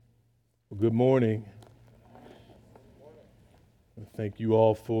Well, good morning. Thank you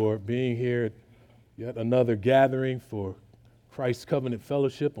all for being here at yet another gathering for Christ Covenant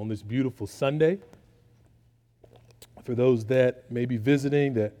Fellowship on this beautiful Sunday. For those that may be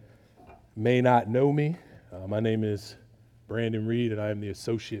visiting that may not know me, my name is Brandon Reed, and I am the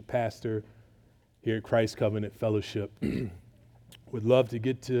associate pastor here at Christ Covenant Fellowship. Would love to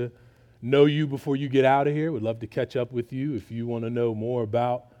get to know you before you get out of here. Would love to catch up with you. If you want to know more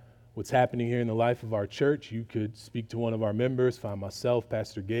about what's happening here in the life of our church, you could speak to one of our members, find myself,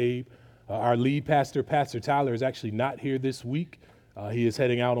 Pastor Gabe. Our lead pastor, Pastor Tyler, is actually not here this week. He is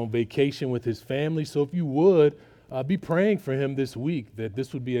heading out on vacation with his family. So if you would, be praying for him this week, that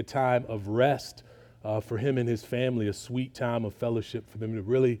this would be a time of rest for him and his family, a sweet time of fellowship for them to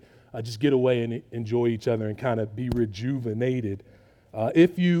really just get away and enjoy each other and kind of be rejuvenated.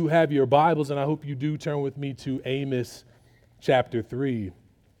 If you have your Bibles, and I hope you do, turn with me to Amos chapter 3.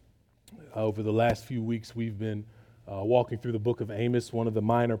 Over the last few weeks, we've been walking through the book of Amos, one of the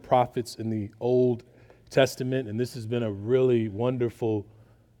minor prophets in the Old Testament, and this has been a really wonderful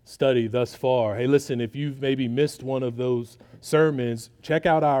study thus far. Hey, listen, if you've maybe missed one of those sermons, check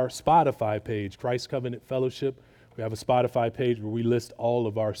out our Spotify page, Christ Covenant Fellowship. We have a Spotify page where we list all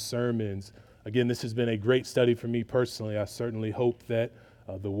of our sermons. Again, this has been a great study for me personally. I certainly hope that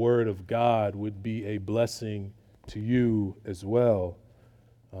the Word of God would be a blessing to you as well.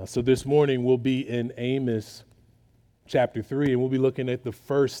 So this morning we'll be in Amos chapter 3, and we'll be looking at the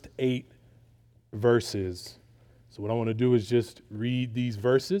first 8 verses. So what I want to do is just read these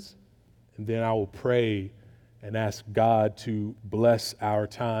verses, and then I will pray and ask God to bless our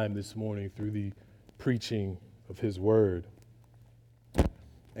time this morning through the preaching of His Word.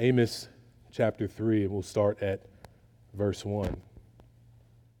 Amos chapter 3, and we'll start at verse 1.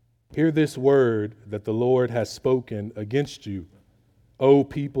 Hear this word that the Lord has spoken against you, O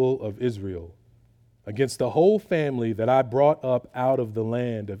people of Israel, against the whole family that I brought up out of the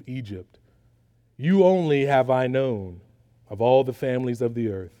land of Egypt. You only have I known of all the families of the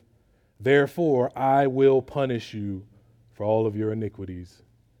earth. Therefore I will punish you for all of your iniquities.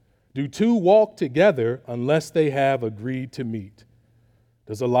 Do two walk together unless they have agreed to meet?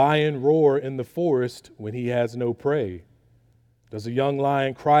 Does a lion roar in the forest when he has no prey? Does a young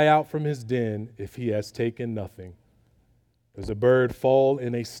lion cry out from his den if he has taken nothing? Does a bird fall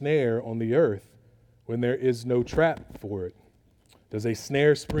in a snare on the earth when there is no trap for it? Does a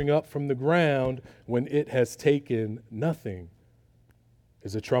snare spring up from the ground when it has taken nothing?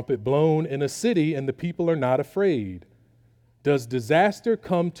 Is a trumpet blown in a city and the people are not afraid? Does disaster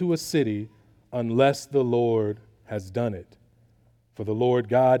come to a city unless the Lord has done it? For the Lord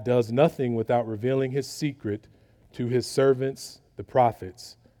God does nothing without revealing His secret to His servants, the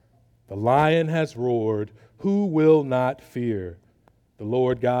prophets. The lion has roared. Who will not fear? The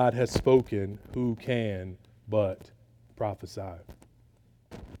Lord God has spoken. Who can but prophesy?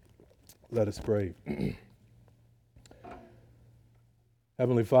 Let us pray.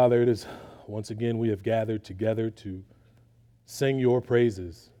 Heavenly Father, it is once again we have gathered together to sing your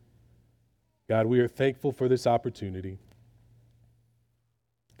praises. God, we are thankful for this opportunity.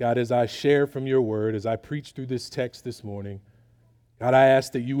 God, as I share from your word, as I preach through this text this morning, God, I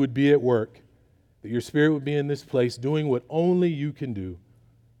ask that you would be at work, that your Spirit would be in this place doing what only you can do,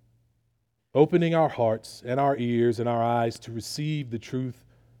 opening our hearts and our ears and our eyes to receive the truth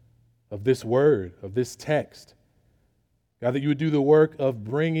of this word, of this text. God, that you would do the work of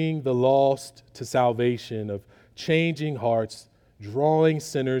bringing the lost to salvation, of changing hearts, drawing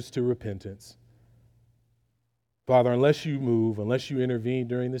sinners to repentance. Father, unless you move, unless you intervene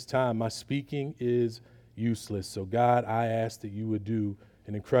during this time, my speaking is useless. So God, I ask that you would do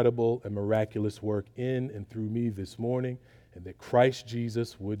an incredible and miraculous work in and through me this morning, and that Christ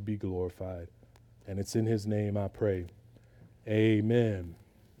Jesus would be glorified. And it's in His name I pray. Amen.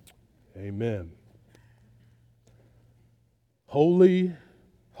 Amen. Holy,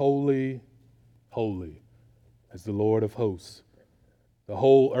 holy, holy is the Lord of hosts. The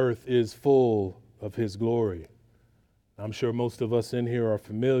whole earth is full of His glory. I'm sure most of us in here are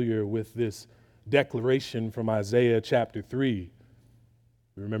familiar with this declaration from Isaiah chapter 3.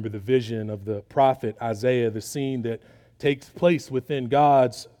 We remember the vision of the prophet Isaiah, the scene that takes place within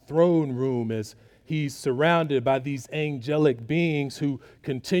God's throne room as he's surrounded by these angelic beings who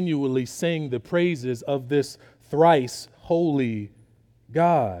continually sing the praises of this thrice holy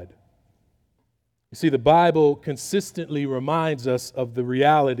God. You see, the Bible consistently reminds us of the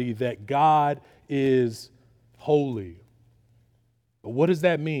reality that God is holy. But what does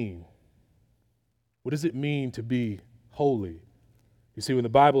that mean? What does it mean to be holy? You see, when the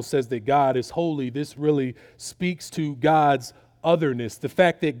Bible says that God is holy, this really speaks to God's otherness, the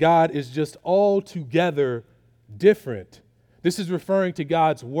fact that God is just altogether different. This is referring to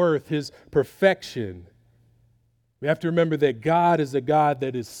God's worth, his perfection. We have to remember that God is a God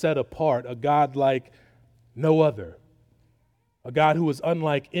that is set apart, a God like no other, a God who is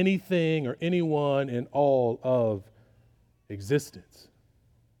unlike anything or anyone in all of existence.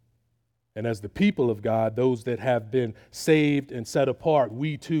 And as the people of God, those that have been saved and set apart,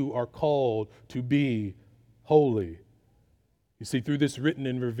 we too are called to be holy. You see, through this written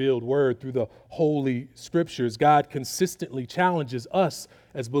and revealed word, through the holy scriptures, God consistently challenges us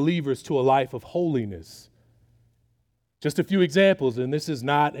as believers to a life of holiness. Just a few examples, and this is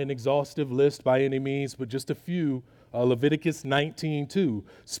not an exhaustive list by any means, but just a few. Leviticus 19:2.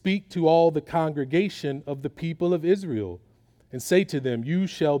 Speak to all the congregation of the people of Israel and say to them, you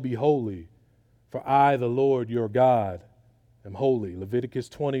shall be holy, for I, the Lord your God, am holy. Leviticus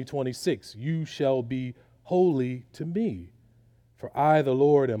 20:26. You shall be holy to me, for I, the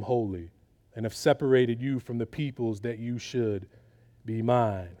Lord, am holy, and have separated you from the peoples that you should be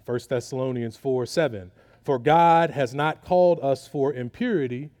mine. 1 Thessalonians 4:7. For God has not called us for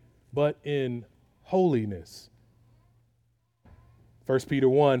impurity, but in holiness. 1 Peter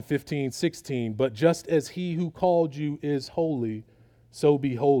 1:15-16. But just as he who called you is holy, so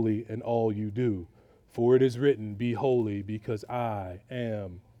be holy in all you do. For it is written, be holy because I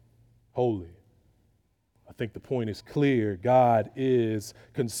am holy. I think the point is clear. God is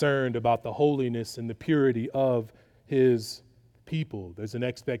concerned about the holiness and the purity of his people. There's an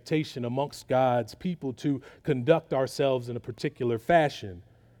expectation amongst God's people to conduct ourselves in a particular fashion,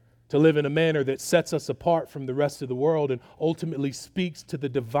 to live in a manner that sets us apart from the rest of the world and ultimately speaks to the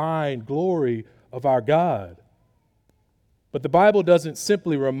divine glory of our God. But the Bible doesn't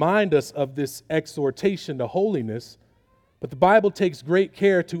simply remind us of this exhortation to holiness, but the Bible takes great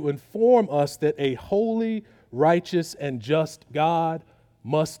care to inform us that a holy, righteous, and just God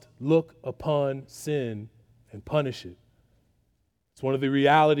must look upon sin and punish it. It's one of the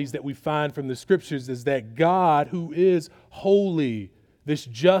realities that we find from the scriptures is that God, who is holy, this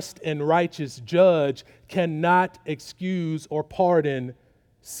just and righteous judge, cannot excuse or pardon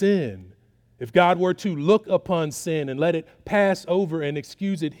sin. If God were to look upon sin and let it pass over and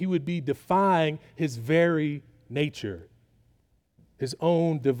excuse it, he would be defying his very nature, his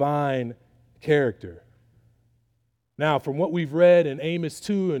own divine character. Now, from what we've read in Amos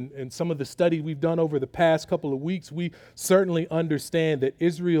 2 and some of the study we've done over the past couple of weeks, we certainly understand that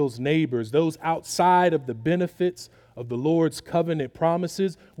Israel's neighbors, those outside of the benefits of the Lord's covenant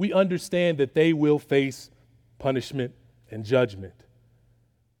promises, we understand that they will face punishment and judgment.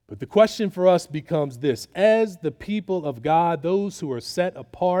 But the question for us becomes this: as the people of God, those who are set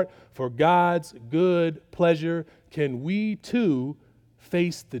apart for God's good pleasure, can we too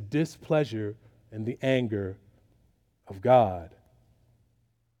face the displeasure and the anger of God?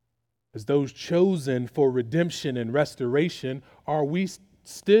 As those chosen for redemption and restoration, are we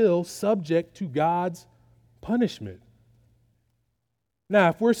still subject to God's punishment? Now,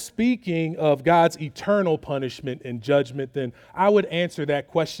 if we're speaking of God's eternal punishment and judgment, then I would answer that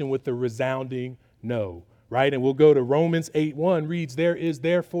question with a resounding no, right? And we'll go to Romans 8:1 reads, there is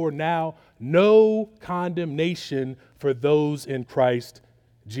therefore now no condemnation for those in Christ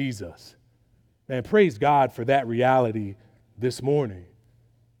Jesus. Man, praise God for that reality this morning.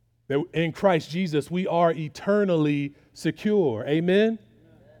 That in Christ Jesus, we are eternally secure. Amen?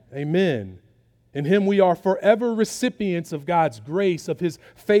 Amen. In him we are forever recipients of God's grace, of his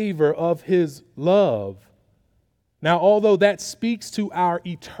favor, of his love. Now, although that speaks to our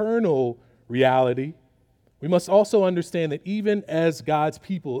eternal reality, we must also understand that even as God's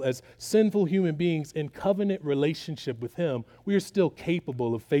people, as sinful human beings in covenant relationship with him, we are still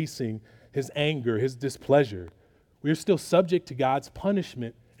capable of facing his anger, his displeasure. We are still subject to God's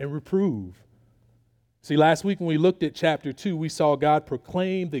punishment and reprove. See, last week when we looked at chapter 2, we saw God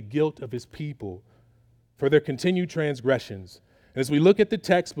proclaim the guilt of his people for their continued transgressions. And as we look at the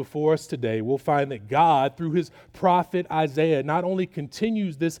text before us today, we'll find that God, through his prophet Isaiah, not only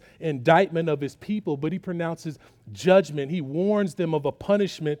continues this indictment of his people, but he pronounces judgment. He warns them of a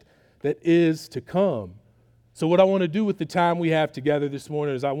punishment that is to come. So what I want to do with the time we have together this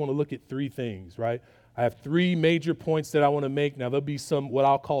morning is I want to look at three things, right? I have three major points that I want to make. Now, there'll be some what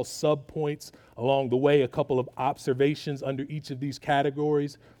I'll call sub-points along the way, a couple of observations under each of these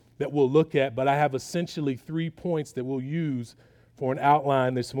categories that we'll look at, but I have essentially 3 points that we'll use for an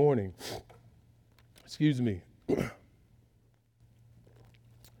outline this morning. Excuse me. And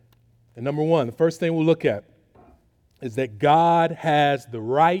number one, the first thing we'll look at is that God has the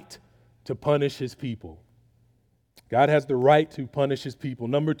right to punish his people. God has the right to punish his people.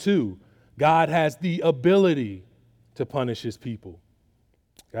 Number two, God has the ability to to punish his people.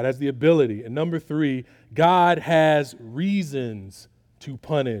 God has the ability. And number three, God has reasons to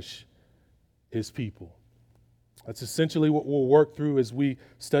punish his people. That's essentially what we'll work through as we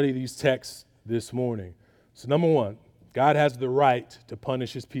study these texts this morning. So number one, God has the right to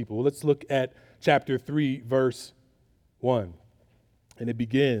punish his people. Well, let's look at chapter 3, verse 1. And it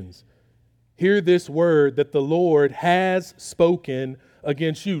begins, "Hear this word that the Lord has spoken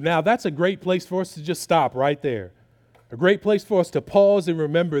against you." Now, that's a great place for us to just stop right there. A great place for us to pause and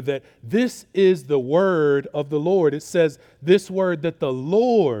remember that this is the word of the Lord. It says, this word that the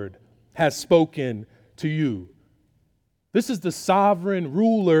Lord has spoken to you. This is the sovereign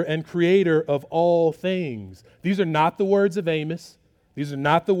ruler and creator of all things. These are not the words of Amos. These are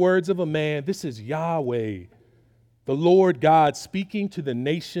not the words of a man. This is Yahweh, the Lord God, speaking to the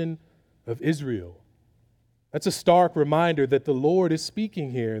nation of Israel. That's a stark reminder that the Lord is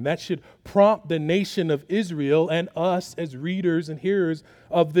speaking here, and that should prompt the nation of Israel and us as readers and hearers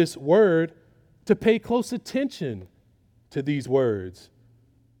of this word to pay close attention to these words.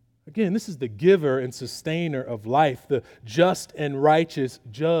 Again, this is the giver and sustainer of life, the just and righteous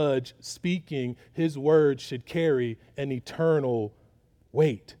judge speaking. His words should carry an eternal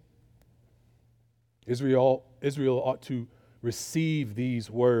weight. Israel ought to receive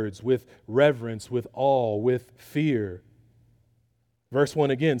these words with reverence, with awe, with fear. Verse 1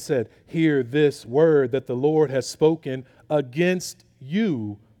 again said, "Hear this word that the Lord has spoken against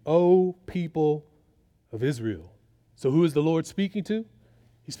you, O people of Israel." So who is the Lord speaking to?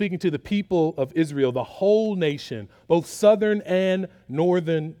 He's speaking to the people of Israel, the whole nation, both southern and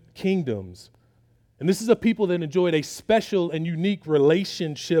northern kingdoms. And this is a people that enjoyed a special and unique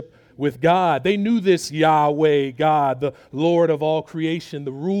relationship with God. They knew this Yahweh God, the Lord of all creation,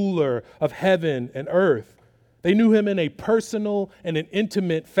 the ruler of heaven and earth. They knew him in a personal and an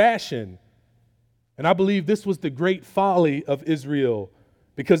intimate fashion. And I believe this was the great folly of Israel,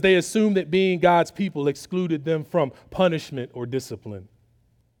 because they assumed that being God's people excluded them from punishment or discipline.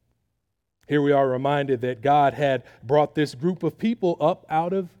 Here we are reminded that God had brought this group of people up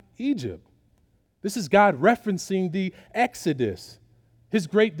out of Egypt. This is God referencing the Exodus, his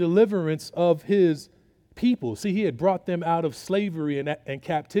great deliverance of his people. See, he had brought them out of slavery and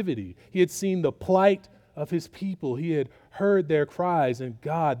captivity. He had seen the plight of his people. He had heard their cries, and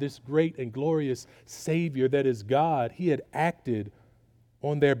God, this great and glorious Savior that is God, he had acted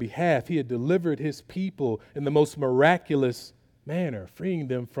on their behalf. He had delivered his people in the most miraculous manner, freeing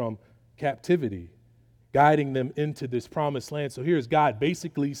them from captivity, guiding them into this promised land. So here's God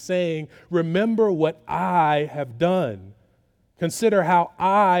basically saying, remember what I have done. Consider how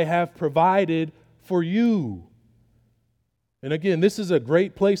I have provided for you. And again, this is a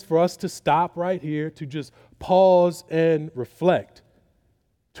great place for us to stop right here, to just pause and reflect,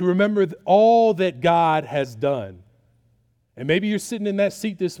 to remember all that God has done. And maybe you're sitting in that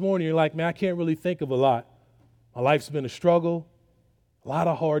seat this morning, you're like, man, I can't really think of a lot. My life's been a struggle, a lot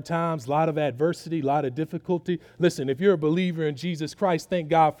of hard times, a lot of adversity, a lot of difficulty. Listen, if you're a believer in Jesus Christ, thank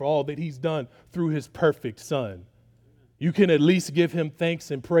God for all that he's done through his perfect Son. You can at least give him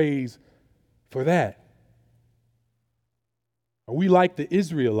thanks and praise for that. Are we like the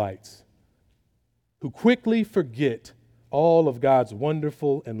Israelites who quickly forget all of God's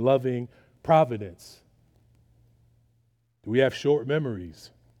wonderful and loving providence? Do we have short memories?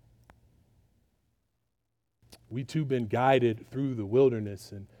 We too been guided through the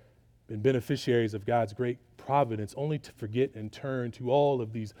wilderness and been beneficiaries of God's great providence, only to forget and turn to all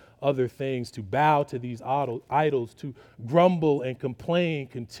of these other things, to bow to these idols, to grumble and complain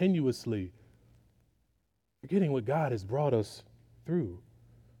continuously, forgetting what God has brought us through.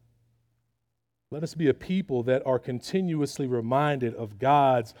 Let us be a people that are continuously reminded of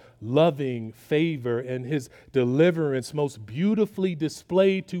God's loving favor and his deliverance most beautifully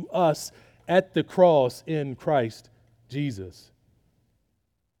displayed to us at the cross in Christ Jesus.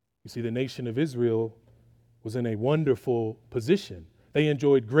 You see, the nation of Israel was in a wonderful position. They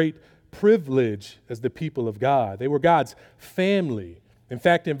enjoyed great privilege as the people of God. They were God's family. In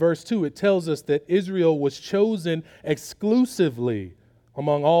fact, in verse 2, it tells us that Israel was chosen exclusively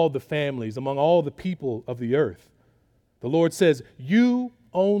among all the families, among all the people of the earth. The Lord says, "You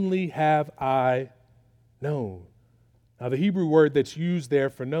only have I known." Now, the Hebrew word that's used there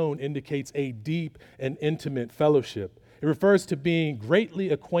for known indicates a deep and intimate fellowship. It refers to being greatly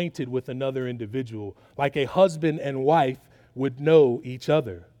acquainted with another individual, like a husband and wife would know each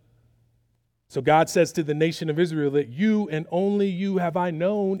other. So God says to the nation of Israel that you and only you have I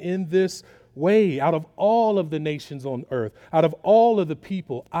known in this way. Out of all of the nations on earth, out of all of the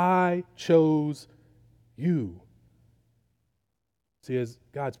people, I chose you. See, as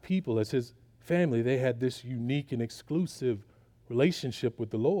God's people, as his family, they had this unique and exclusive relationship with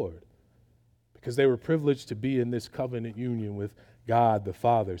the Lord because they were privileged to be in this covenant union with God the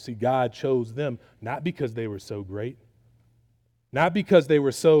Father. See, God chose them not because they were so great, not because they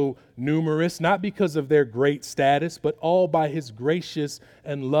were so numerous, not because of their great status, but all by his gracious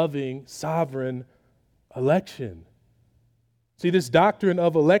and loving sovereign election. See, this doctrine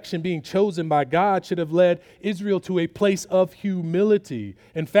of election being chosen by God should have led Israel to a place of humility.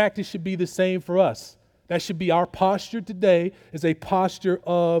 In fact, it should be the same for us. That should be our posture today, is a posture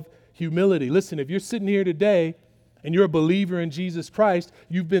of humility. Listen, if you're sitting here today and you're a believer in Jesus Christ,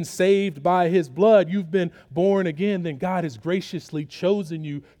 you've been saved by his blood, you've been born again, then God has graciously chosen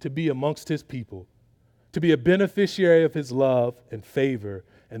you to be amongst his people, to be a beneficiary of his love and favor.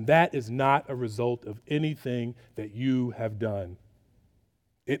 And that is not a result of anything that you have done.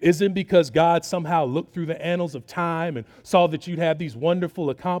 It isn't because God somehow looked through the annals of time and saw that you'd have these wonderful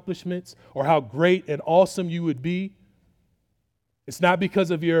accomplishments or how great and awesome you would be. It's not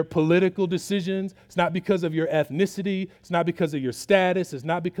because of your political decisions. It's not because of your ethnicity. It's not because of your status. It's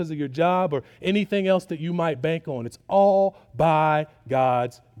not because of your job or anything else that you might bank on. It's all by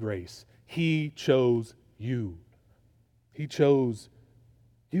God's grace. He chose you. He chose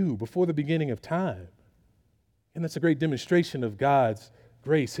you before the beginning of time. And that's a great demonstration of God's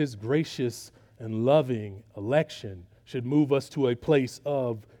grace. His gracious and loving election should move us to a place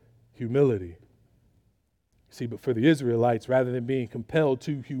of humility. See, but for the Israelites, rather than being compelled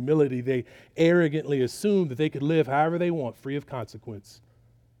to humility, they arrogantly assumed that they could live however they want, free of consequence.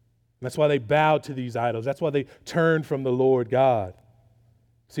 And that's why they bowed to these idols. That's why they turned from the Lord God.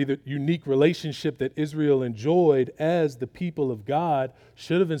 See, the unique relationship that Israel enjoyed as the people of God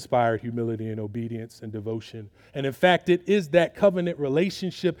should have inspired humility and obedience and devotion. And in fact, it is that covenant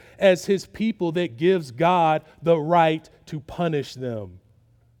relationship as his people that gives God the right to punish them.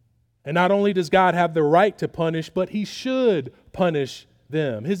 And not only does God have the right to punish, but he should punish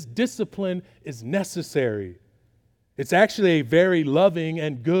them. His discipline is necessary. It's actually a very loving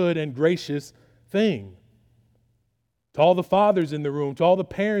and good and gracious thing. To all the fathers in the room, to all the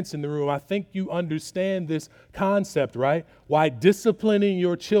parents in the room, I think you understand this concept, right? Why disciplining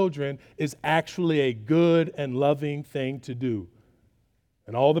your children is actually a good and loving thing to do.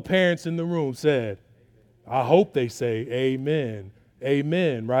 And all the parents in the room said, I hope they say amen,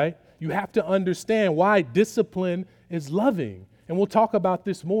 amen, right? You have to understand why discipline is loving. And we'll talk about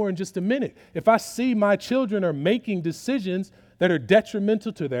this more in just a minute. If I see my children are making decisions that are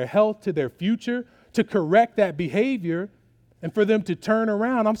detrimental to their health, to their future, to correct that behavior and for them to turn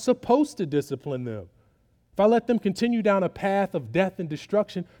around, I'm supposed to discipline them. If I let them continue down a path of death and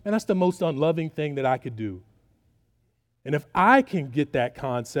destruction, man, that's the most unloving thing that I could do. And if I can get that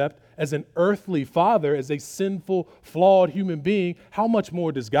concept as an earthly father, as a sinful, flawed human being, how much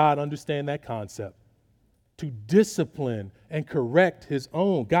more does God understand that concept? To discipline and correct his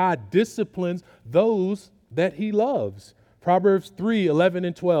own. God disciplines those that he loves. Proverbs 3:11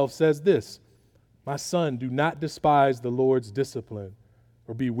 and 12 says this, my son, do not despise the Lord's discipline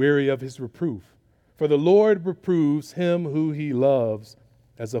or be weary of his reproof. For the Lord reproves him who he loves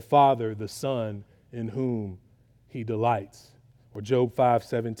as a father the son in whom he delights. Or Job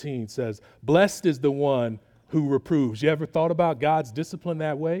 5:17 says, blessed is the one who reproves. You ever thought about God's discipline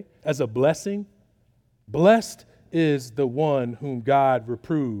that way as a blessing? Blessed is the one whom God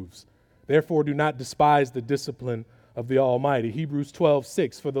reproves. Therefore, do not despise the discipline of the Almighty. Hebrews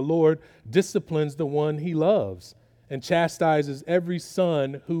 12:6, for the Lord disciplines the one he loves and chastises every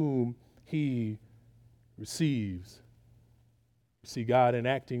son whom he receives. You see, God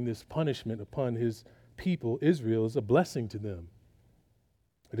enacting this punishment upon his people, Israel, is a blessing to them.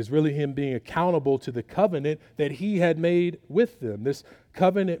 It is really him being accountable to the covenant that he had made with them. This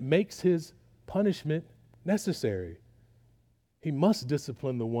covenant makes his punishment necessary. He must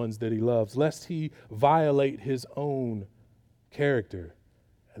discipline the ones that he loves, lest he violate his own character.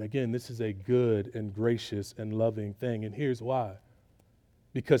 And again, this is a good and gracious and loving thing. And here's why.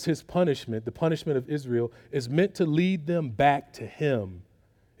 Because his punishment, the punishment of Israel, is meant to lead them back to him.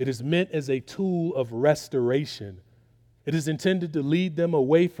 It is meant as a tool of restoration. It is intended to lead them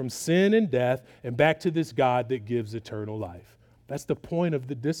away from sin and death and back to this God that gives eternal life. That's the point of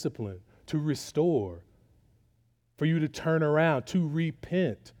the discipline, to restore, for you to turn around, to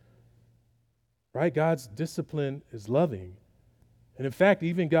repent. Right? God's discipline is loving. And in fact,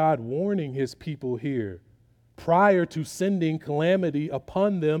 even God warning his people here prior to sending calamity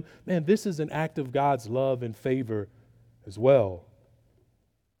upon them, man, this is an act of God's love and favor as well.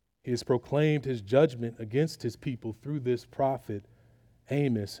 He has proclaimed his judgment against his people through this prophet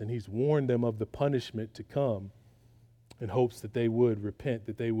Amos, and he's warned them of the punishment to come. in hopes that they would repent,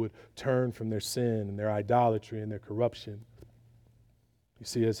 that they would turn from their sin and their idolatry and their corruption. You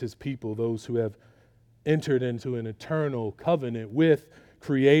see, as his people, those who have entered into an eternal covenant with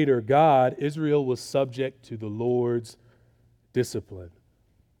Creator God, Israel was subject to the Lord's discipline.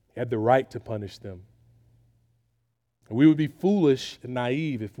 He had the right to punish them. And we would be foolish and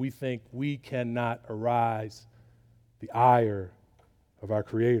naive if we think we cannot arouse the ire of our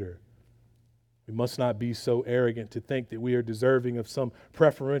Creator. We must not be so arrogant to think that we are deserving of some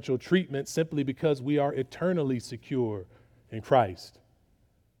preferential treatment simply because we are eternally secure in Christ.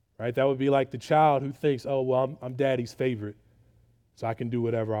 Right? That would be like the child who thinks, oh, well, I'm daddy's favorite, so I can do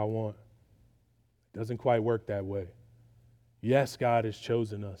whatever I want. It doesn't quite work that way. Yes, God has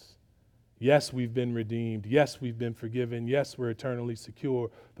chosen us. Yes, we've been redeemed. Yes, we've been forgiven. Yes, we're eternally secure,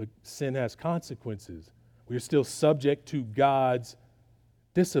 but sin has consequences. We're still subject to God's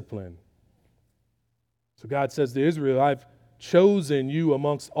discipline. So God says to Israel, I've chosen you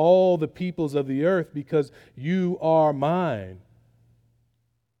amongst all the peoples of the earth because you are mine.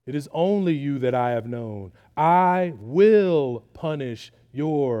 It is only you that I have known. I will punish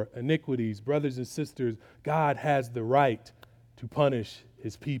your iniquities. Brothers and sisters, God has the right to punish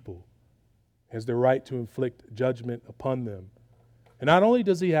his people. He has the right to inflict judgment upon them. And not only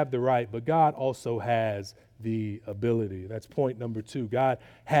does he have the right, but God also has the ability. That's point number 2. God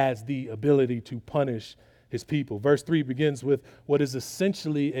has the ability to punish his people. Verse 3 begins with what is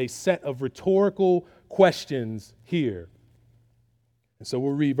essentially a set of rhetorical questions here. And so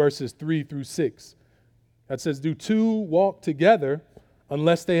we'll read verses 3 through 6. That says, do two walk together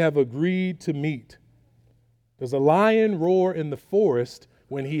unless they have agreed to meet? Does a lion roar in the forest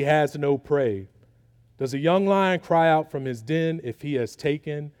when he has no prey? Does a young lion cry out from his den if he has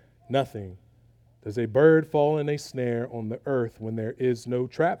taken nothing? Does a bird fall in a snare on the earth when there is no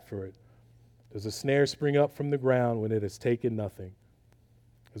trap for it? Does a snare spring up from the ground when it has taken nothing?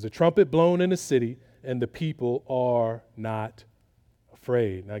 Is a trumpet blown in a city and the people are not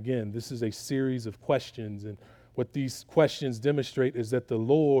afraid? Now again, this is a series of questions, and what these questions demonstrate is that the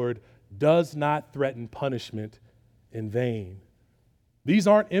Lord does not threaten punishment in vain. These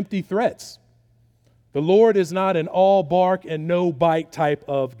aren't empty threats. The Lord is not an all bark and no bite type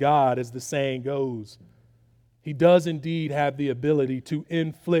of God, as the saying goes. He does indeed have the ability to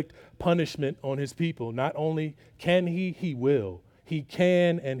inflict punishment on his people. Not only can he will. He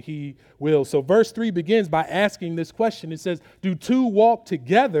can and he will. So verse 3 begins by asking this question. It says, do two walk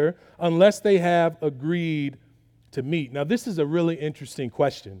together unless they have agreed to meet? Now, this is a really interesting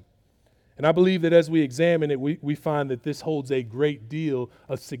question. And I believe that as we examine it, we find that this holds a great deal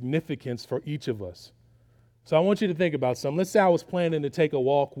of significance for each of us. So I want you to think about something. Let's say I was planning to take a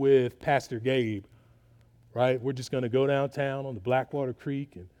walk with Pastor Gabe, right? We're just going to go downtown on the Blackwater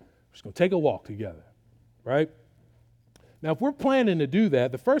Creek and we're just going to take a walk together, right? Now, if we're planning to do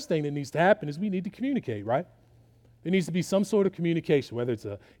that, the first thing that needs to happen is we need to communicate, right? There needs to be some sort of communication, whether it's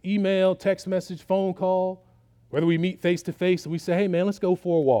an email, text message, phone call, whether we meet face to face and we say, hey, man, let's go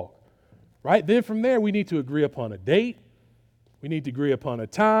for a walk, right? Then from there, we need to agree upon a date. We need to agree upon a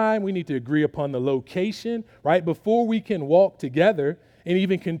time. We need to agree upon the location, right? Before we can walk together and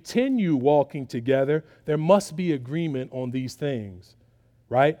even continue walking together, there must be agreement on these things,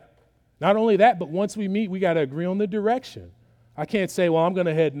 right? Not only that, but once we meet, we got to agree on the direction. I can't say, well, I'm going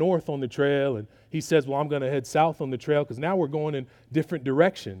to head north on the trail, and he says, well, I'm going to head south on the trail, because now we're going in different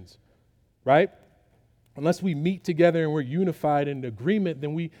directions, right? Unless we meet together and we're unified in agreement,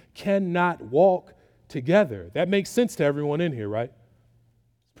 then we cannot walk together. That makes sense to everyone in here, right?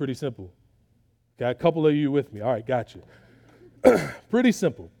 It's pretty simple. Got a couple of you with me. All right, got you. Pretty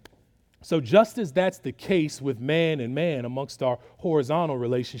simple. So just as that's the case with man and man amongst our horizontal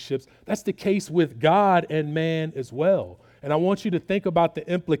relationships, that's the case with God and man as well. And I want you to think about the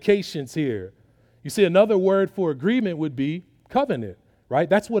implications here. You see, another word for agreement would be covenant, right?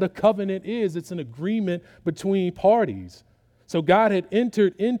 That's what a covenant is. It's an agreement between parties. So God had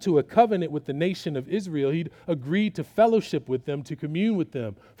entered into a covenant with the nation of Israel. He'd agreed to fellowship with them, to commune with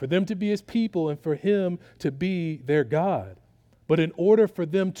them, for them to be his people and for him to be their God. But in order for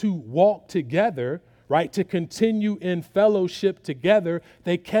them to walk together, right, to continue in fellowship together,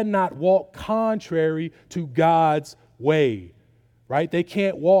 they cannot walk contrary to God's way, right? They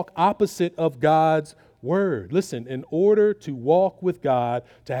can't walk opposite of God's word. Listen, in order to walk with God,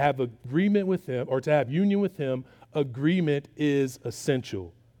 to have agreement with him or to have union with him, agreement is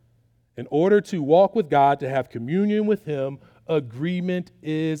essential. In order to walk with God, to have communion with him, agreement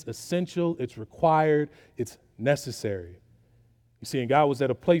is essential. It's required. It's necessary. You see, and God was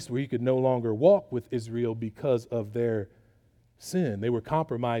at a place where he could no longer walk with Israel because of their sin. They were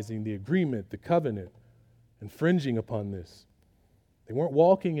compromising the agreement, the covenant. infringing upon this. They weren't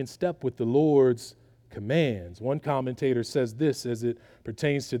walking in step with the Lord's commands. One commentator says this as it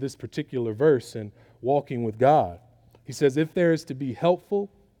pertains to this particular verse and walking with God. He says, if there is to be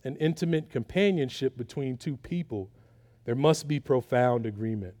helpful and intimate companionship between two people, there must be profound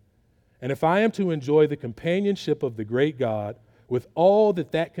agreement. And if I am to enjoy the companionship of the great God with all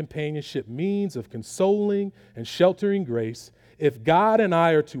that that companionship means of consoling and sheltering grace, if God and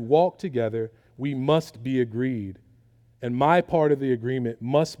I are to walk together, we must be agreed. And my part of the agreement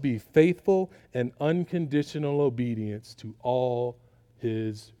must be faithful and unconditional obedience to all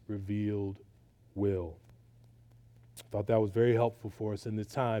his revealed will. I thought that was very helpful for us in this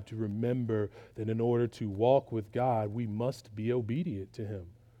time to remember that in order to walk with God, we must be obedient to him.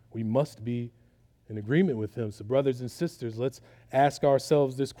 We must be in agreement with him. So brothers and sisters, let's ask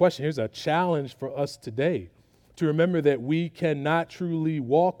ourselves this question. Here's a challenge for us today. To remember that we cannot truly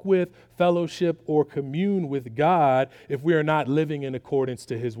walk with, fellowship, or commune with God if we are not living in accordance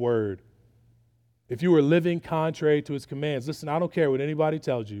to his word. If you are living contrary to his commands, listen, I don't care what anybody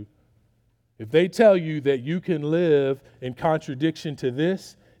tells you. If they tell you that you can live in contradiction to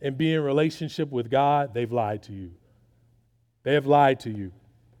this and be in relationship with God, they've lied to you. They have lied to you.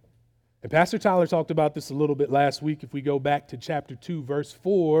 And Pastor Tyler talked about this a little bit last week. If we go back to chapter 2, verse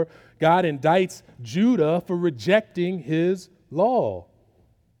 4, God indicts Judah for rejecting his law.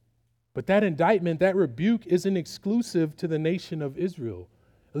 But that indictment, that rebuke, isn't exclusive to the nation of Israel.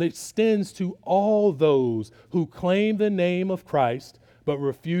 It extends to all those who claim the name of Christ but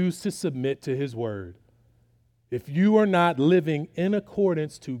refuse to submit to his word. If you are not living in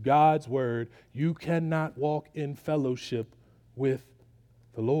accordance to God's word, you cannot walk in fellowship with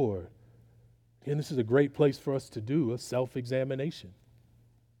the Lord. And this is a great place for us to do a self-examination,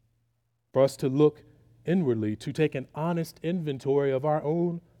 for us to look inwardly, to take an honest inventory of our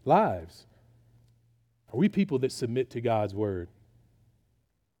own lives. Are we people that submit to God's word?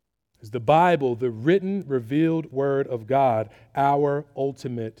 Is the Bible, the written, revealed word of God, our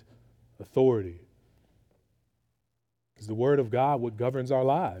ultimate authority? Is the word of God what governs our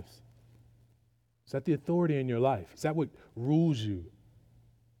lives? Is that the authority in your life? Is that what rules you?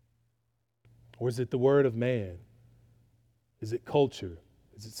 Or is it the word of man? Is it culture?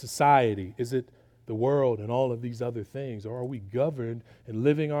 Is it society? Is it the world and all of these other things? Or are we governed and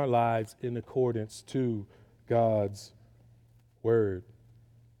living our lives in accordance to God's word?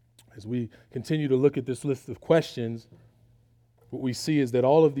 As we continue to look at this list of questions, what we see is that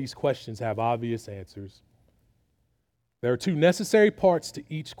all of these questions have obvious answers. There are two necessary parts to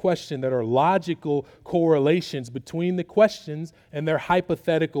each question that are logical correlations between the questions and their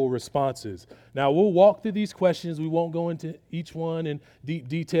hypothetical responses. Now, we'll walk through these questions. We won't go into each one in deep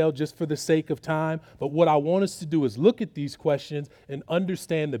detail just for the sake of time. But what I want us to do is look at these questions and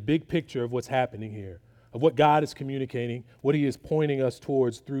understand the big picture of what's happening here, of what God is communicating, what he is pointing us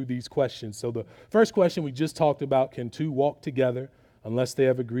towards through these questions. So the first question we just talked about, can two walk together unless they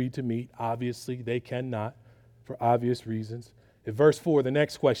have agreed to meet? Obviously, they cannot, for obvious reasons. In verse 4, the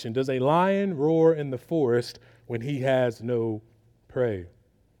next question, does a lion roar in the forest when he has no prey?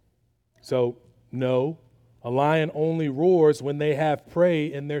 So, no, a lion only roars when they have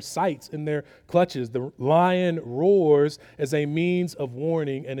prey in their sights, in their clutches. The lion roars as a means of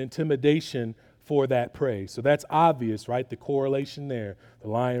warning and intimidation for that prey. So that's obvious, right? The correlation there. The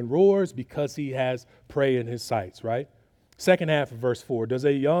lion roars because he has prey in his sights, right? Second half of verse 4, does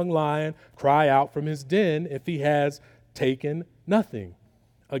a young lion cry out from his den if he has taken nothing?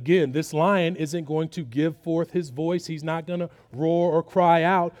 Again, this lion isn't going to give forth his voice. He's not going to roar or cry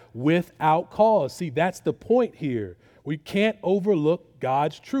out without cause. See, that's the point here. We can't overlook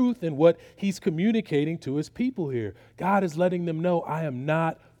God's truth and what he's communicating to his people here. God is letting them know, I am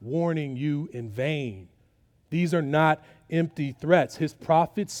not warning you in vain. These are not empty threats. His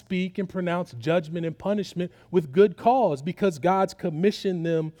prophets speak and pronounce judgment and punishment with good cause because God's commissioned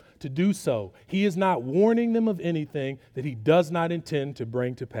them to do so. He is not warning them of anything that he does not intend to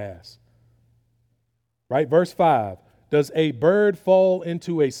bring to pass. Right? Verse 5, does a bird fall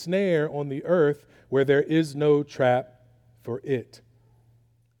into a snare on the earth where there is no trap for it?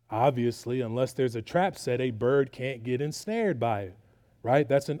 Obviously, unless there's a trap set, a bird can't get ensnared by it. Right?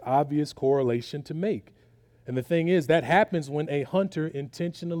 That's an obvious correlation to make. And the thing is, that happens when a hunter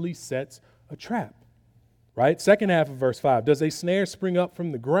intentionally sets a trap, right? Second half of verse 5, does a snare spring up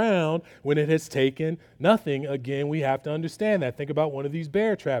from the ground when it has taken nothing? Again, we have to understand that. Think about one of these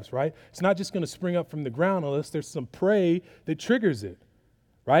bear traps, right? It's not just going to spring up from the ground unless there's some prey that triggers it,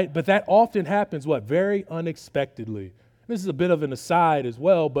 right? But that often happens, very unexpectedly. This is a bit of an aside as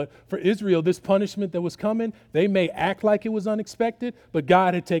well, but for Israel, this punishment that was coming, they may act like it was unexpected, but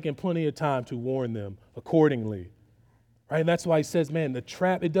God had taken plenty of time to warn them accordingly. Right? And that's why he says, man, the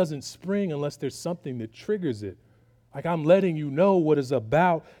trap, it doesn't spring unless there's something that triggers it. Like, I'm letting you know what is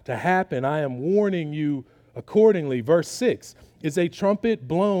about to happen. I am warning you accordingly. Verse 6, is a trumpet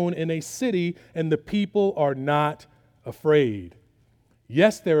blown in a city and the people are not afraid.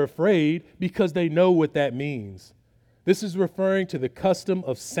 Yes, they're afraid because they know what that means. This is referring to the custom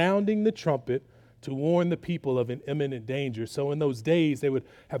of sounding the trumpet to warn the people of an imminent danger. So in those days, they would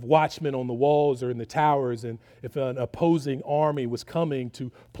have watchmen on the walls or in the towers, and if an opposing army was coming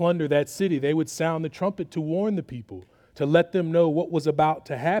to plunder that city, they would sound the trumpet to warn the people, to let them know what was about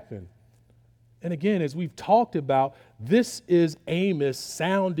to happen. And again, as we've talked about, this is Amos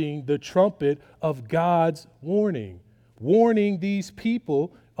sounding the trumpet of God's warning these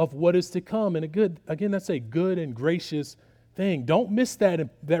people of what is to come. And that's a good and gracious thing. Don't miss that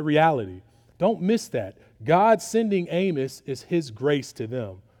reality. Don't miss that. God sending Amos is his grace to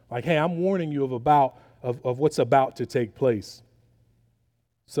them. Like, hey, I'm warning you of what's about to take place.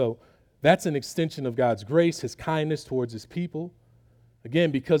 So that's an extension of God's grace, his kindness towards his people. Again,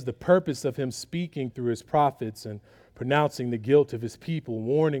 because the purpose of him speaking through his prophets and pronouncing the guilt of his people,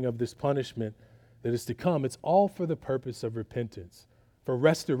 warning of this punishment that is to come, it's all for the purpose of repentance, for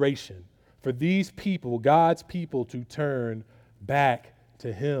restoration, for these people, God's people, to turn back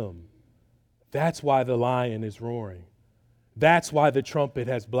to him. That's why the lion is roaring. That's why the trumpet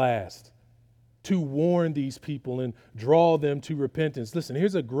has blast, to warn these people and draw them to repentance. Listen,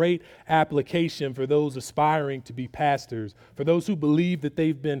 here's a great application for those aspiring to be pastors, for those who believe that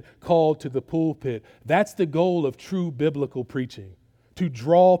they've been called to the pulpit. That's the goal of true biblical preaching, to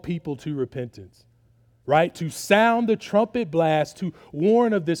draw people to repentance, right? To sound the trumpet blast, to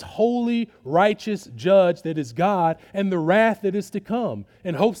warn of this holy, righteous judge that is God and the wrath that is to come,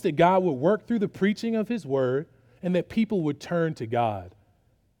 in hopes that God would work through the preaching of his word and that people would turn to God,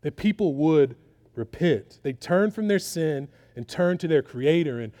 that people would repent. They turn from their sin and turn to their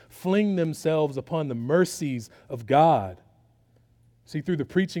Creator and fling themselves upon the mercies of God. See, through the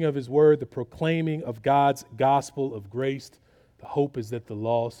preaching of his word, the proclaiming of God's gospel of grace, the hope is that the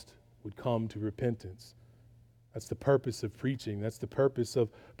lost would come to repentance. That's the purpose of preaching. That's the purpose of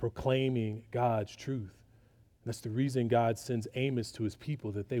proclaiming God's truth. That's the reason God sends Amos to his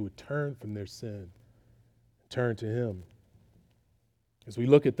people, that they would turn from their sin and turn to him. As we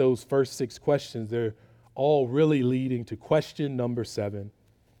look at those first 6 questions, they're all really leading to question number 7,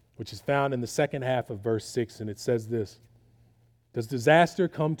 which is found in the second half of verse 6, and it says this: does disaster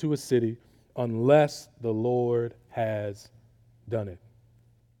come to a city unless the Lord has done it?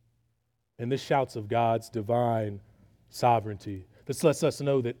 And this shouts of God's divine sovereignty. This lets us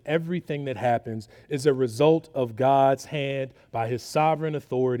know that everything that happens is a result of God's hand by his sovereign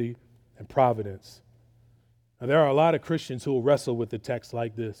authority and providence. Now, there are a lot of Christians who will wrestle with a text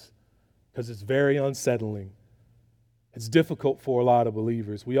like this because it's very unsettling. It's difficult for a lot of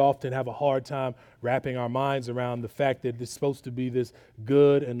believers. We often have a hard time wrapping our minds around the fact that it's supposed to be this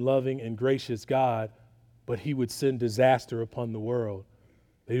good and loving and gracious God, but he would send disaster upon the world.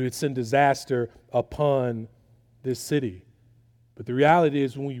 He would send disaster upon this city. But the reality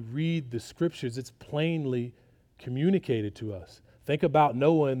is, when we read the scriptures, it's plainly communicated to us. Think about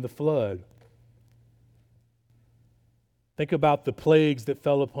Noah and the flood. Think about the plagues that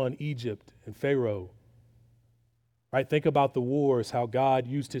fell upon Egypt and Pharaoh. Right? Think about the wars, how God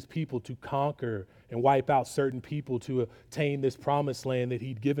used his people to conquer and wipe out certain people to attain this promised land that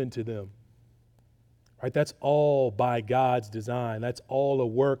he'd given to them. Right? That's all by God's design. That's all a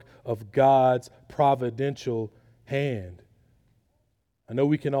work of God's providential hand. I know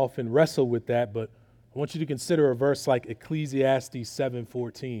we can often wrestle with that, but I want you to consider a verse like Ecclesiastes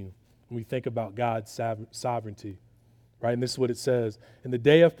 7:14 when we think about God's sovereignty. Right? And this is what it says: in the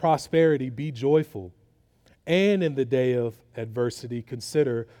day of prosperity, be joyful. And in the day of adversity,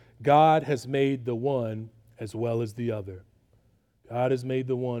 consider God has made the one as well as the other. God has made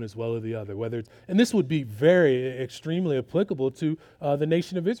the one as well as the other. And this would be very extremely applicable to the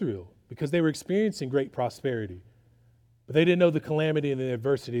nation of Israel, because they were experiencing great prosperity. But they didn't know the calamity and the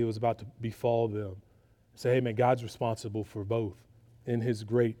adversity that was about to befall them. Say, hey man, God's responsible for both in his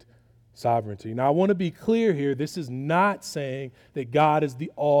great sovereignty. Now, I want to be clear here. This is not saying that God is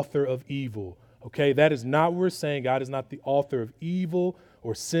the author of evil. Okay, that is not what we're saying. God is not the author of evil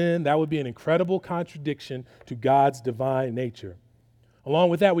or sin. That would be an incredible contradiction to God's divine nature.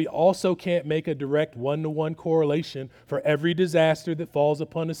 Along with that, we also can't make a direct one-to-one correlation for every disaster that falls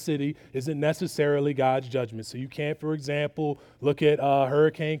upon a city isn't necessarily God's judgment. So you can't, for example, look at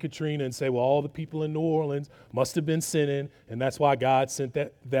Hurricane Katrina and say, well, all the people in New Orleans must have been sinning, and that's why God sent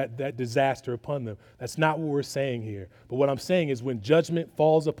that disaster upon them. That's not what we're saying here. But what I'm saying is when judgment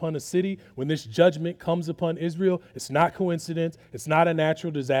falls upon a city, when this judgment comes upon Israel, it's not coincidence, it's not a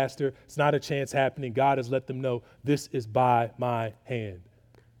natural disaster, it's not a chance happening. God has let them know this is by my hand.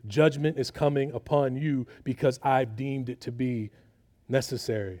 Judgment is coming upon you because I've deemed it to be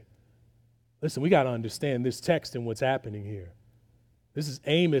necessary. Listen, we got to understand this text and what's happening here. This is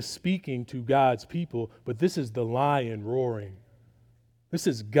Amos speaking to God's people, but this is the lion roaring. This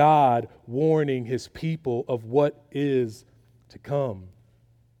is God warning his people of what is to come.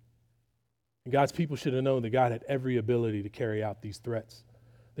 And God's people should have known that God had every ability to carry out these threats.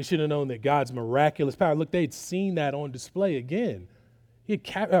 They should have known that God's miraculous power, look, they'd seen that on display again. He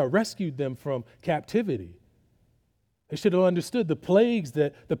had rescued them from captivity. They should have understood the plagues,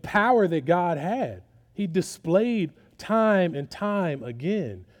 the power that God had. He displayed time and time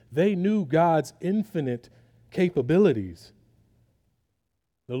again. They knew God's infinite capabilities.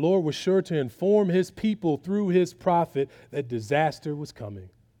 The Lord was sure to inform his people through his prophet that disaster was coming.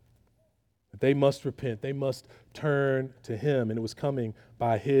 That they must repent. They must turn to him, and it was coming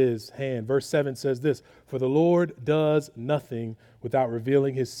by his hand. Verse 7 says this, "For the Lord does nothing without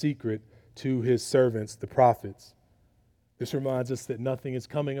revealing his secret to his servants, the prophets." This reminds us that nothing is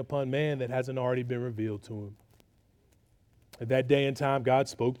coming upon man that hasn't already been revealed to him. At that day and time, God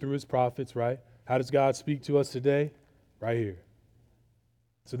spoke through his prophets, right? How does God speak to us today? Right here.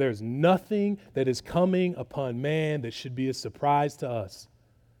 So there's nothing that is coming upon man that should be a surprise to us.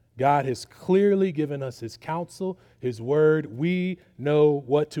 God has clearly given us his counsel, his word. We know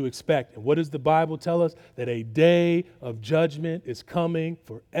what to expect. And what does the Bible tell us? That a day of judgment is coming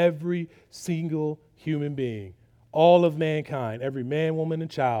for every single human being. All of mankind, every man, woman, and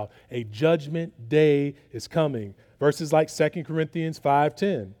child. A judgment day is coming. Verses like 2 Corinthians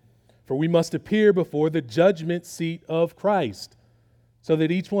 5:10. "For we must appear before the judgment seat of Christ, so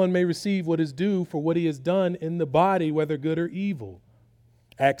that each one may receive what is due for what he has done in the body, whether good or evil."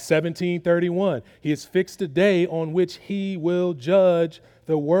 Acts 17:31, "He has fixed a day on which he will judge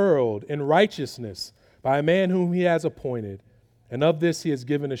the world in righteousness by a man whom he has appointed. And of this he has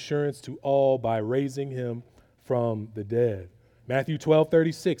given assurance to all by raising him from the dead." Matthew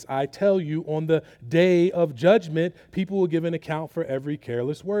 12:36, "I tell you, on the day of judgment, people will give an account for every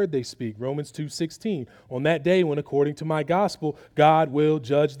careless word they speak." Romans 2:16, "On that day when, according to my gospel, God will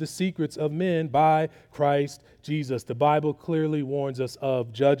judge the secrets of men by Christ Jesus." The Bible clearly warns us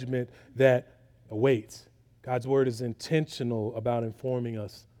of judgment that awaits. God's word is intentional about informing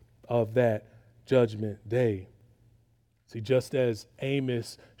us of that judgment day. See, just as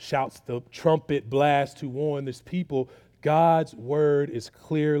Amos shouts the trumpet blast to warn this people, God's word is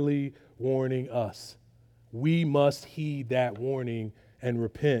clearly warning us. We must heed that warning and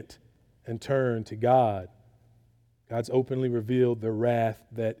repent and turn to God. God's openly revealed the wrath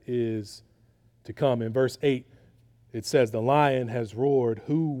that is to come. In verse 8, it says, "The lion has roared,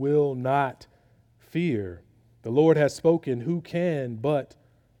 who will not fear? The Lord has spoken, who can but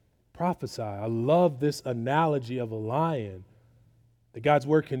prophesy?" I love this analogy of a lion. That God's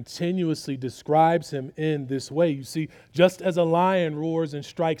word continuously describes him in this way. You see, just as a lion roars and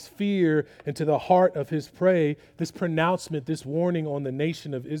strikes fear into the heart of his prey, this pronouncement, this warning on the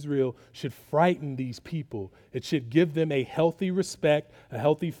nation of Israel should frighten these people. It should give them a healthy respect, a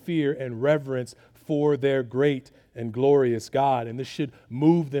healthy fear and reverence for their great and glorious God. And this should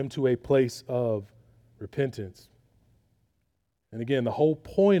move them to a place of repentance. And again, the whole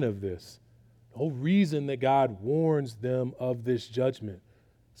point of this, the whole reason that God warns them of this judgment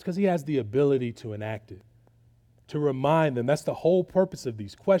is because he has the ability to enact it, to remind them. That's the whole purpose of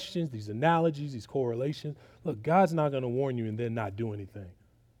these questions, these analogies, these correlations. Look, God's not going to warn you and then not do anything.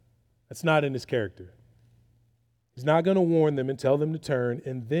 That's not in his character. He's not going to warn them and tell them to turn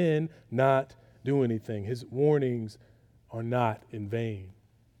and then not do anything. His warnings are not in vain.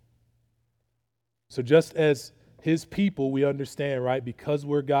 So just as his people, we understand, right, because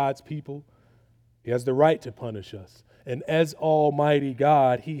we're God's people, he has the right to punish us. And as Almighty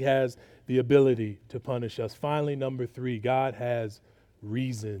God, he has the ability to punish us. Finally, number 3, God has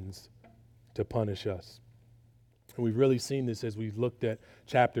reasons to punish us. And we've really seen this as we've looked at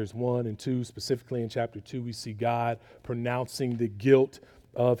chapters 1 and 2. Specifically in chapter 2, we see God pronouncing the guilt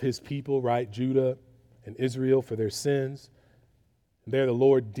of his people, right, Judah and Israel, for their sins. And there the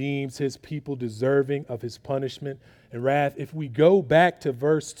Lord deems his people deserving of his punishment and wrath. If we go back to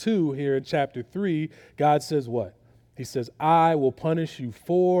verse 2 here in chapter 3, God says what? He says, I will punish you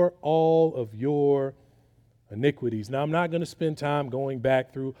for all of your iniquities. Now, I'm not going to spend time going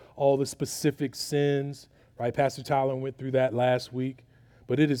back through all the specific sins, right? Pastor Tyler went through that last week.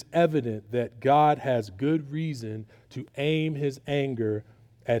 But it is evident that God has good reason to aim his anger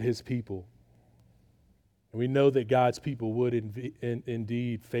at his people. And we know that God's people would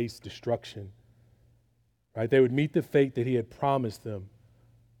indeed face destruction, right? They would meet the fate that he had promised them.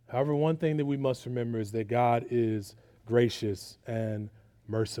 However, one thing that we must remember is that God is gracious and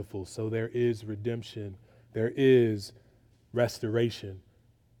merciful. So there is redemption. There is restoration.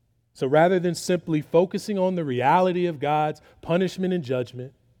 So rather than simply focusing on the reality of God's punishment and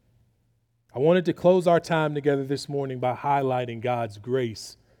judgment, I wanted to close our time together this morning by highlighting God's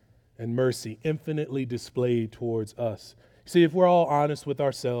grace and mercy infinitely displayed towards us. See, if we're all honest with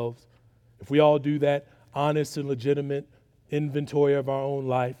ourselves, if we all do that honest and legitimate inventory of our own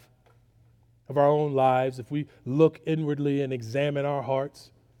life, of our own lives, if we look inwardly and examine our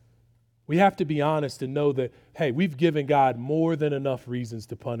hearts, we have to be honest and know that, hey, we've given God more than enough reasons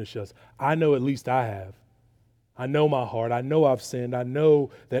to punish us. I know at least I have. I know my heart. I know I've sinned. I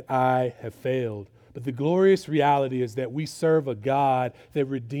know that I have failed. But the glorious reality is that we serve a God that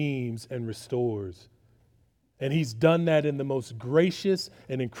redeems and restores. And he's done that in the most gracious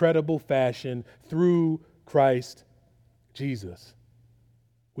and incredible fashion through Christ Jesus.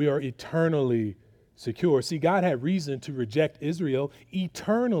 We are eternally secure. See, God had reason to reject Israel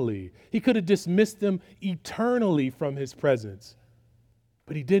eternally. He could have dismissed them eternally from his presence.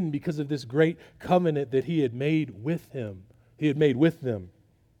 But he didn't, because of this great covenant that he had made with him. He had made with them.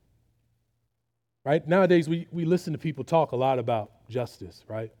 Right? Nowadays, we listen to people talk a lot about justice,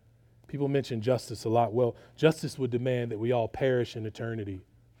 right? People mention justice a lot. Well, justice would demand that we all perish in eternity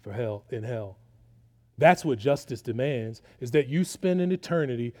in hell. That's what justice demands, is that you spend an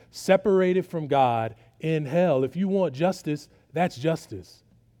eternity separated from God in hell. If you want justice, that's justice.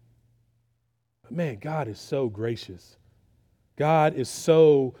 But man, God is so gracious. God is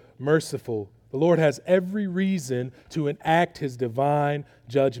so merciful. The Lord has every reason to enact his divine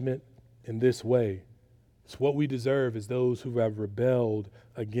judgment in this way. It's what we deserve as those who have rebelled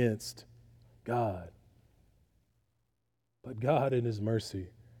against God. But God in his mercy,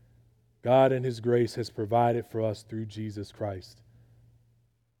 God in his grace has provided for us through Jesus Christ.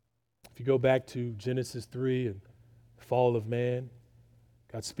 If you go back to Genesis 3 and the fall of man,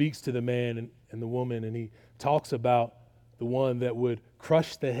 God speaks to the man and the woman, and he talks about the one that would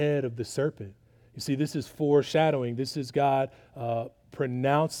crush the head of the serpent. You see, this is foreshadowing. This is God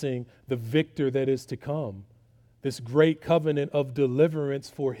pronouncing the victor that is to come. This great covenant of deliverance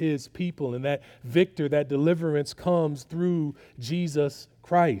for his people. And that victor, that deliverance comes through Jesus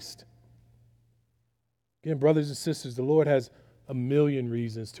Christ. Again, brothers and sisters, the Lord has a million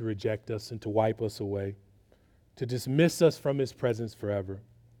reasons to reject us and to wipe us away, to dismiss us from his presence forever.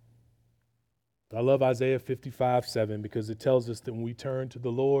 I love Isaiah 55:7 because it tells us that when we turn to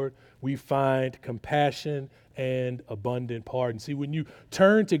the Lord, we find compassion and abundant pardon. See, when you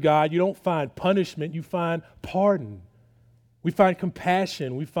turn to God, you don't find punishment, you find pardon. We find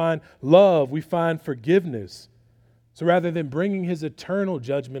compassion, we find love, we find forgiveness. So rather than bringing his eternal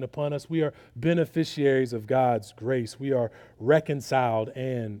judgment upon us, we are beneficiaries of God's grace. We are reconciled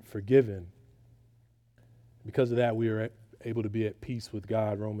and forgiven. Because of that, we are able to be at peace with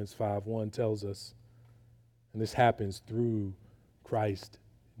God. Romans 5:1 tells us. And this happens through Christ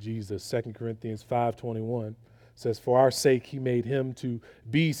Jesus. 2 Corinthians 5:21 says, for our sake he made him to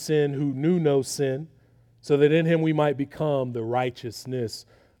be sin who knew no sin, so that in him we might become the righteousness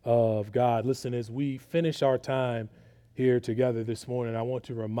of God. Listen, as we finish our time here together this morning, I want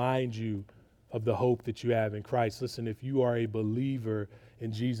to remind you of the hope that you have in Christ. Listen, if you are a believer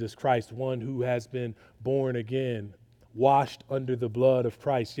in Jesus Christ, one who has been born again, washed under the blood of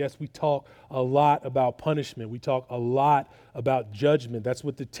Christ. Yes, we talk a lot about punishment. We talk a lot about judgment. That's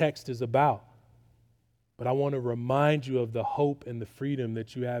what the text is about. But I want to remind you of the hope and the freedom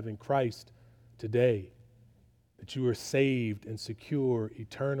that you have in Christ today, that you are saved and secure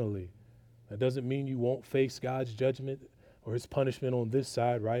eternally. That doesn't mean you won't face God's judgment or his punishment on this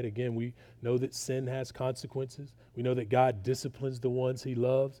side, right? Again, we know that sin has consequences. We know that God disciplines the ones he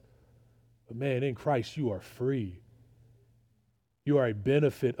loves. But man, in Christ, you are free. You are a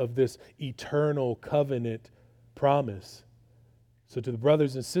benefit of this eternal covenant promise. So to the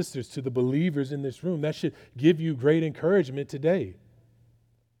brothers and sisters, to the believers in this room, that should give you great encouragement today.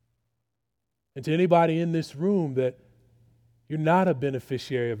 And to anybody in this room that you're not a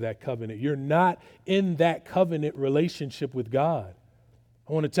beneficiary of that covenant, you're not in that covenant relationship with God,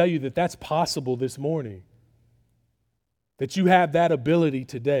 I want to tell you that that's possible this morning, that you have that ability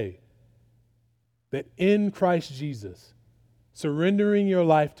today. that in Christ Jesus, surrendering your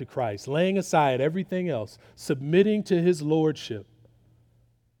life to Christ, laying aside everything else, submitting to his lordship,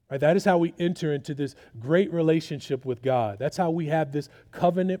 right? That is how we enter into this great relationship with God. That's how we have this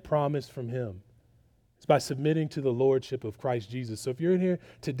covenant promise from him. It's by submitting to the lordship of Christ Jesus. So if you're in here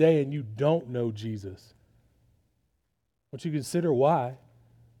today and you don't know Jesus, I want you to consider why.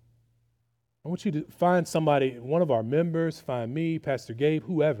 I want you to find somebody, one of our members, find me, Pastor Gabe,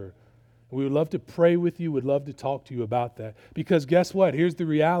 whoever. We would love to pray with you, would love to talk to you about that. Because guess what? Here's the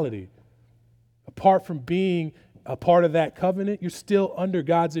reality. Apart from being a part of that covenant, you're still under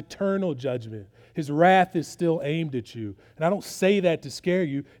God's eternal judgment. His wrath is still aimed at you. And I don't say that to scare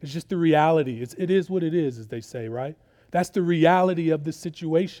you. It's just the reality. It is what it is, as they say, right? That's the reality of the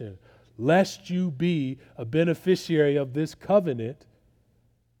situation. Lest you be a beneficiary of this covenant,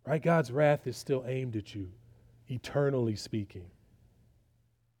 right? God's wrath is still aimed at you, eternally speaking.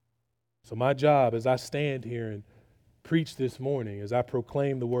 So my job as I stand here and preach this morning, as I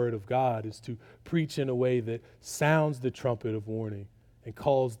proclaim the word of God, is to preach in a way that sounds the trumpet of warning and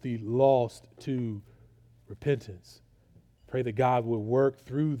calls the lost to repentance. Pray that God would work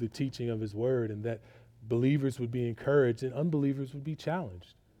through the teaching of his word and that believers would be encouraged and unbelievers would be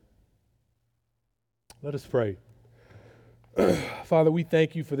challenged. Let us pray. Father, we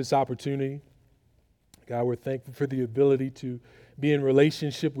thank you for this opportunity. God, we're thankful for the ability to be in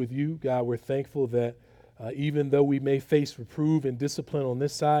relationship with you. God, we're thankful that even though we may face reproof and discipline on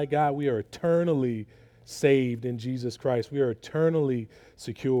this side, God, we are eternally saved in Jesus Christ. We are eternally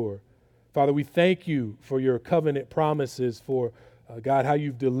secure. Father, we thank you for your covenant promises, for, God, how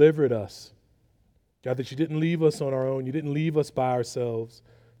you've delivered us. God, that you didn't leave us on our own. You didn't leave us by ourselves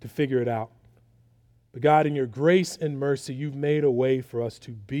to figure it out. But God, in your grace and mercy, you've made a way for us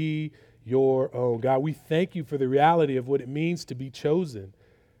to be your own. God, we thank you for the reality of what it means to be chosen.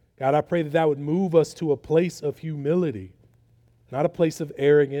 God, I pray that that would move us to a place of humility, not a place of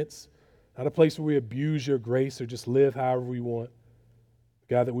arrogance, not a place where we abuse your grace or just live however we want.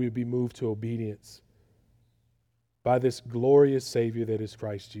 God, that we would be moved to obedience by this glorious Savior that is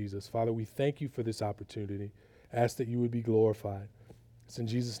Christ Jesus. Father, we thank you for this opportunity. Ask that you would be glorified. It's in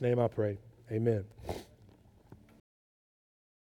Jesus' name I pray. Amen.